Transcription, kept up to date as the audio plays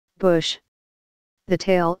bush. The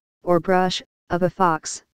tail, or brush, of a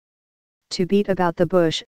fox. To beat about the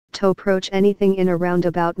bush, to approach anything in a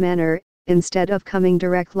roundabout manner, instead of coming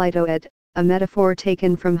directly to it, a metaphor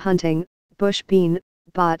taken from hunting. Bush bean,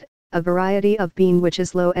 bot, a variety of bean which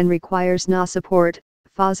is low and requires no support.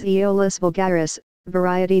 Fas Aeolus vulgaris,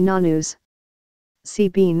 variety nanus. Sea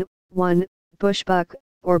bean, 1, bush buck,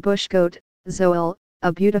 or bush goat, zoel,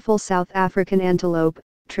 a beautiful South African antelope,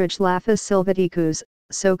 Triglaphus sylvaticus,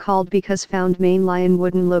 so called because found mainly in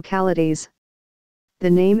wooded localities. The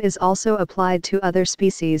name is also applied to other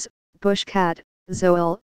species, bush cat,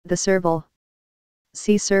 zoel, the serval.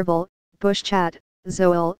 Sea serval, bush chat,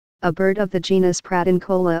 zoel, a bird of the genus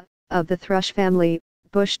Pratincola, of the thrush family,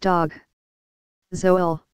 bush dog.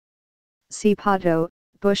 Zoel. Sea potto,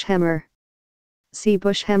 bush hammer. See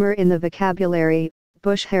bush hammer in the vocabulary,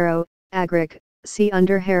 bush harrow, agric, see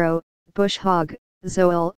under harrow, bush hog,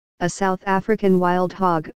 zoel, a South African wild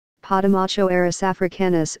hog, Potomacho eris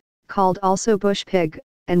africanus, called also bush pig,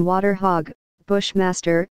 and water hog, bush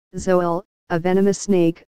master, zoel, a venomous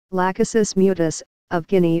snake, Lachesis mutus, of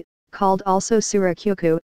Guinea, called also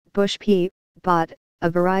suracucu, bush pea, bot,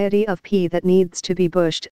 a variety of pea that needs to be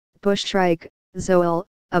bushed, bush shrike, zoel,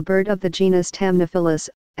 a bird of the genus Tamnophilus,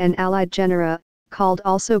 and allied genera, called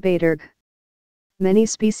also baterg. Many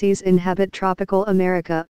species inhabit tropical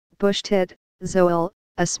America, bush tit, zoel,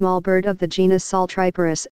 a small bird of the genus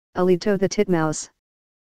Saltriparus, Alito the titmouse.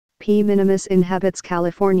 P. minimus inhabits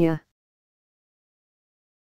California.